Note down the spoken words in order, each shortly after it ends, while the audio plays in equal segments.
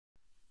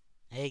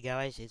Hey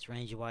guys, it's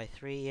Ranger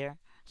Y3 here.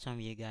 Some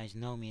of you guys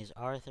know me as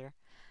Arthur.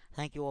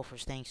 Thank you all for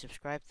staying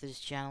subscribed to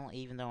this channel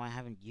even though I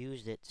haven't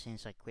used it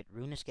since I quit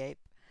RuneScape.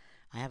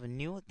 I have a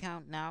new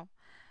account now.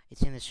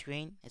 It's in the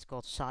screen. It's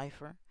called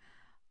Cypher.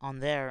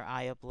 On there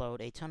I upload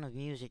a ton of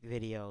music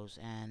videos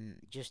and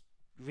just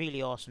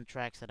really awesome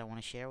tracks that I want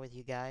to share with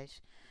you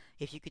guys.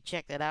 If you could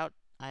check that out,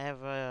 I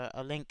have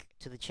a link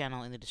to the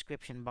channel in the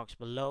description box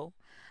below.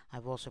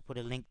 I've also put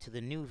a link to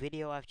the new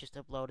video I've just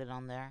uploaded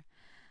on there.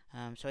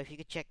 So if you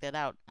could check that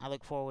out, I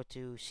look forward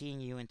to seeing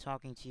you and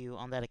talking to you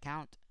on that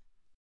account.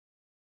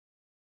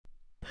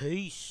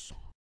 Peace.